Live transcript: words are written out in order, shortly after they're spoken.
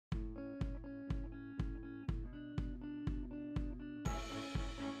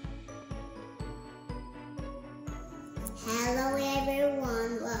Hello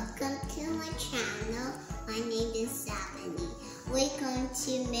everyone, welcome to my channel. My name is Abeni. We're going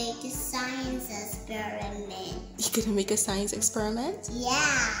to make a science experiment. You're gonna make a science experiment?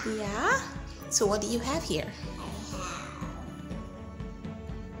 Yeah. Yeah? So what do you have here? I have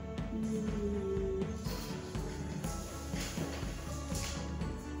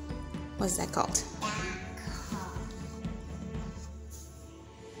What's that called?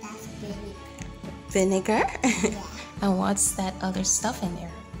 That's vinegar. Vinegar? Yeah. And what's that other stuff in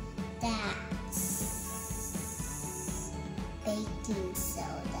there? That's baking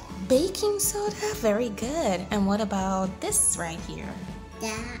soda. Baking soda? Very good. And what about this right here?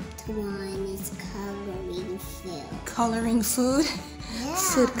 That one is coloring food. Coloring food? Yeah.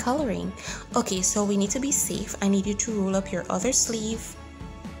 Food coloring. Okay, so we need to be safe. I need you to roll up your other sleeve.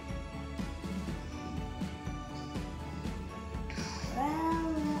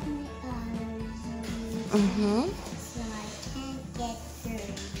 Mm-hmm. So I can't get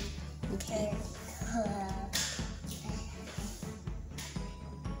through. Okay.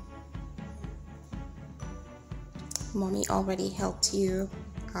 Mommy already helped you.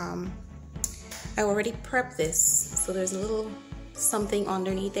 I already prepped this, so there's a little something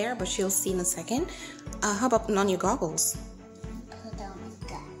underneath there, but she'll see in a second. How about putting on your goggles? Put on my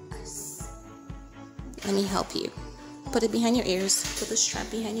goggles. Let me help you. Put it behind your ears. Put the strap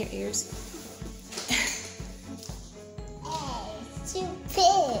behind your ears. Hey, it's too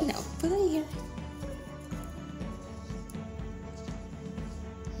big. No, put it here.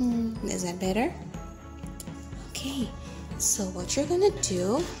 Is that better? Okay, so what you're gonna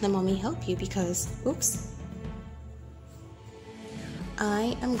do, let mommy help you because, oops.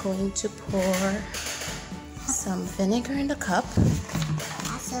 I am going to pour some vinegar in the cup.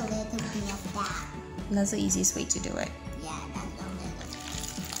 That's a little bit of that. That's the easiest way to do it. Yeah, that's a little.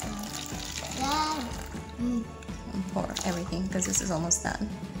 Yeah. And pour everything because this is almost done.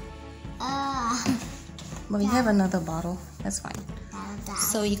 But we have another bottle, that's fine.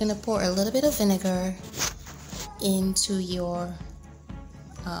 So you're gonna pour a little bit of vinegar into your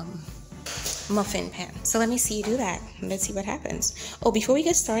muffin pan. So let me see you do that. Let's see what happens. Oh, before we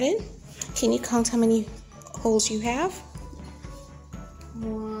get started, can you count how many holes you have?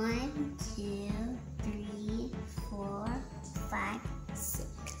 1, 2, 3, 4, 5,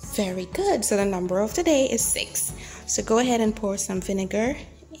 6. Very good. So the number of today is 6. So go ahead and pour some vinegar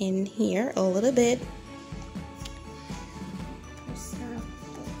in here a little bit.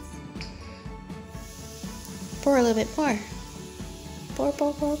 Pour a little bit more. Pour,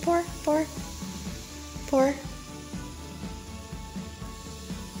 pour, pour, pour, pour, pour.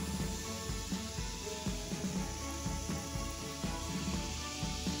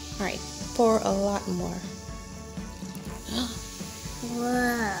 All right, pour a lot more.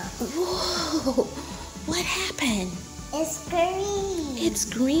 Whoa. Whoa, what happened? It's green. It's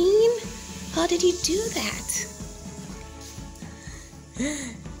green? How did you do that?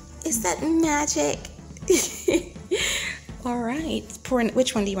 Is that magic? All right, pour in,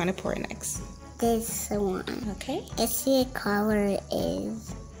 which one do you want to pour in next? This one. Okay. Let's see what color it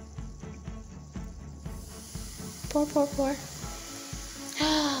is. Pour, pour, pour.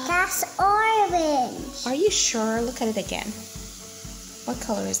 That's orange. Are you sure? Look at it again. What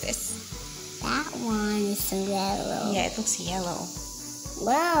color is this? That one is yellow. Yeah, it looks yellow.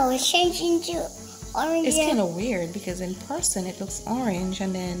 Wow, it's changing to orange. It's kind of weird because in person it looks orange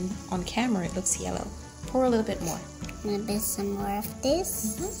and then on camera it looks yellow. Pour a little bit more. A little bit some more of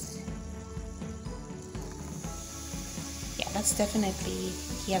this. Yeah, that's definitely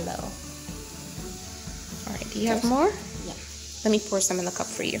yellow. All right, do you have more? Yeah. Let me pour some in the cup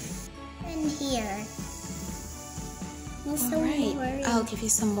for you. In here. All right, I'll give you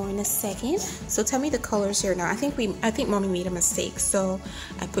some more in a second. So tell me the colors here now. I think mommy made a mistake. So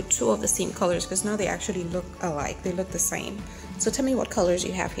I put 2 of the same colors because now they actually look alike. They look the same. So tell me what colors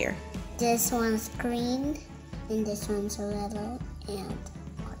you have here. This one's green, and this one's yellow and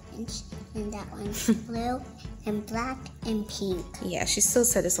orange, and that one's blue and black and pink. Yeah, she still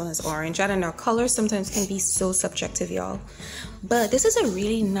said this one is orange. I don't know. Colors sometimes can be so subjective, y'all. But this is a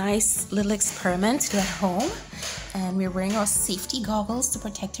really nice little experiment to do at home. And we're wearing our safety goggles to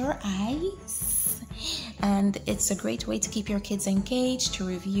protect our eyes. And it's a great way to keep your kids engaged, to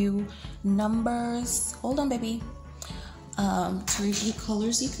review numbers. Hold on, baby. To review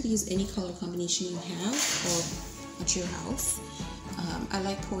colors. You could use any color combination you have or at your house. I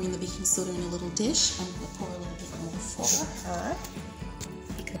like pouring the baking soda in a little dish. I'm going to pour a little bit more for her.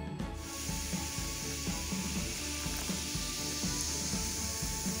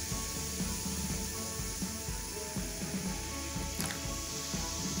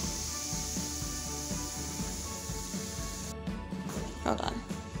 Hold on.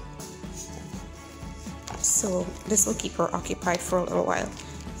 So this will keep her occupied for a little while,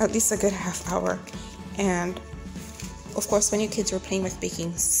 at least a good half hour. And of course, when your kids are playing with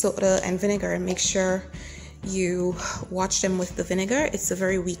baking soda and vinegar, make sure you watch them with the vinegar. It's a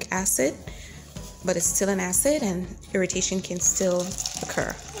very weak acid, but it's still an acid and irritation can still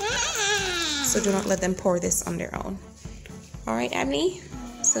occur. So do not let them pour this on their own. All right, Abeni?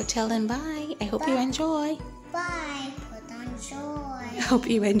 So tell them bye. I hope you enjoy. Bye. Put on joy. I hope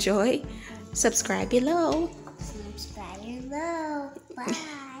you enjoy. Subscribe below. Subscribe below. Bye.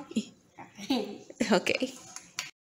 Okay.